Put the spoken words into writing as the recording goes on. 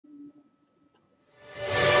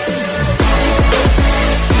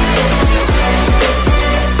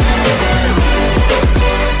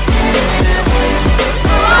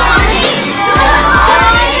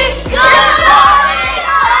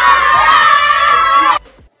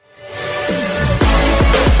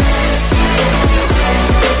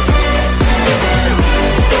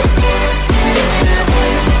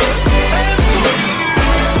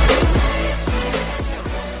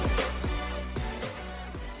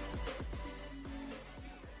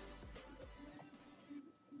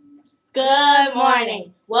Good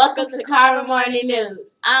morning. Welcome to Carver Morning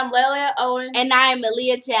News. I'm Lelia Owen. And I am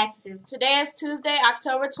Aaliyah Jackson. Today is Tuesday,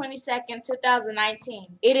 October 22nd,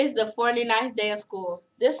 2019. It is the 49th day of school.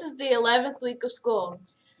 This is the 11th week of school.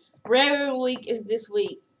 Raven Week is this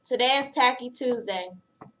week. Today is Tacky Tuesday.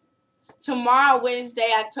 Tomorrow,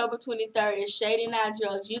 Wednesday, October 23rd, is Shading Out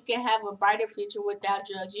Drugs. You can have a brighter future without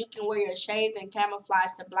drugs. You can wear your shades and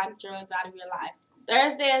camouflage to block drugs out of your life.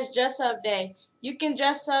 Thursday is Dress Up Day. You can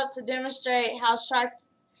dress up to demonstrate how sharp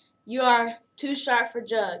you are too sharp for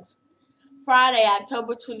drugs. Friday,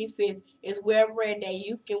 October 25th, is Wear Red Day.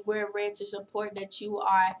 You can wear red to support that you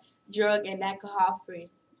are drug and alcohol free.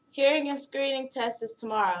 Hearing and screening test is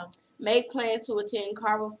tomorrow. Make plans to attend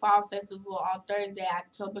Carver Fall Festival on Thursday,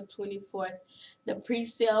 October 24th. The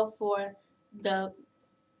pre-sale for the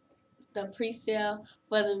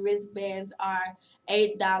wristbands are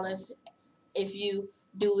 $8 if you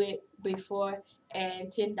do it before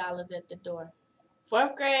and $10 at the door.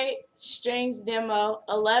 4th grade strings demo,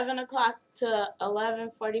 11 o'clock to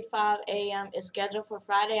 11:45 a.m. is scheduled for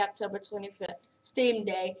Friday, October 25th. STEAM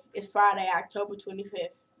Day is Friday, October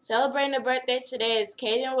 25th. Celebrating a birthday today is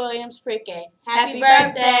Caden Williams pre-K. Happy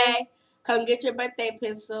birthday! Come get your birthday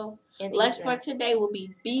pencil. Lunch for today will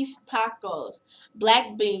be beef tacos,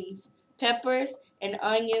 black beans, peppers and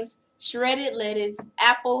onions, shredded lettuce,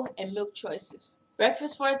 apple, and milk choices.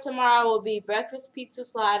 Breakfast for tomorrow will be breakfast pizza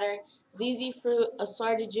slider, ZZ fruit,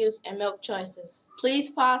 assorted juice, and milk choices. Please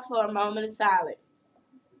pause for a moment of silence.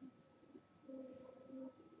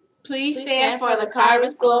 Please stand for the Carver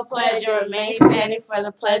School Pledge and remain standing for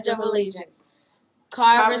the Pledge of Allegiance.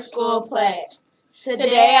 Carver School Pledge.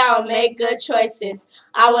 Today I will make good choices.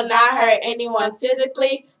 I will not hurt anyone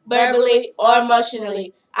physically, verbally, or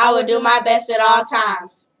emotionally. I will do my best at all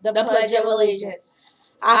times. The Pledge of Allegiance.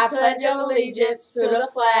 I pledge allegiance to the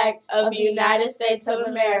flag of the United States of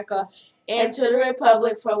America and to the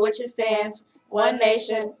republic for which it stands, one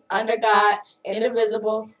nation, under God,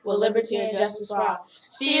 indivisible, with liberty and justice for all.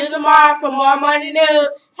 See you tomorrow for more morning news.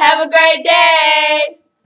 Have a great day.